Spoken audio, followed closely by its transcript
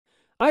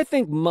I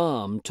think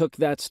Mom took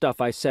that stuff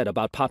I said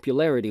about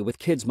popularity with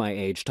kids my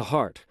age to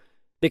heart,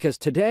 because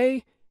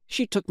today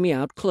she took me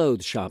out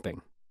clothes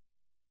shopping.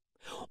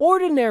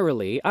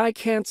 Ordinarily, I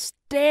can't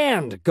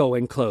stand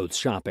going clothes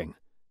shopping,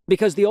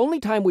 because the only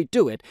time we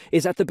do it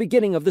is at the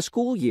beginning of the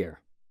school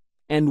year.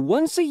 And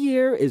once a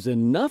year is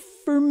enough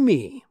for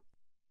me.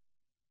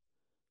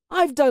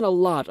 I've done a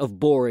lot of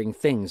boring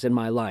things in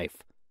my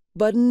life,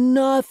 but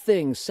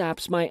nothing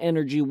saps my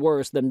energy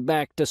worse than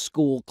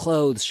back-to-school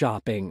clothes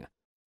shopping.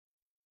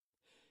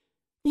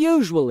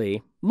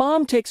 Usually,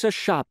 Mom takes us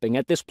shopping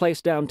at this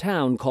place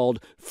downtown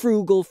called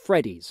Frugal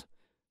Freddy's.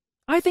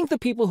 I think the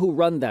people who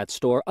run that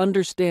store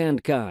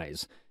understand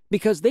guys,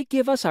 because they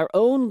give us our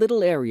own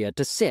little area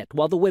to sit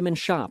while the women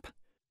shop.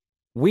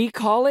 We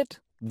call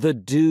it the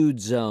Dude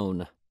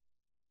Zone.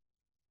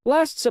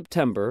 Last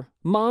September,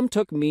 Mom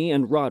took me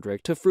and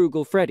Roderick to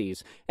Frugal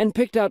Freddy's and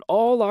picked out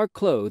all our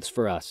clothes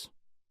for us.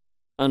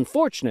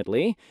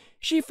 Unfortunately,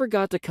 she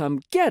forgot to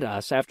come get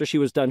us after she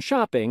was done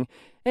shopping,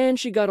 and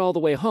she got all the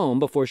way home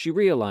before she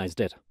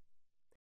realized it.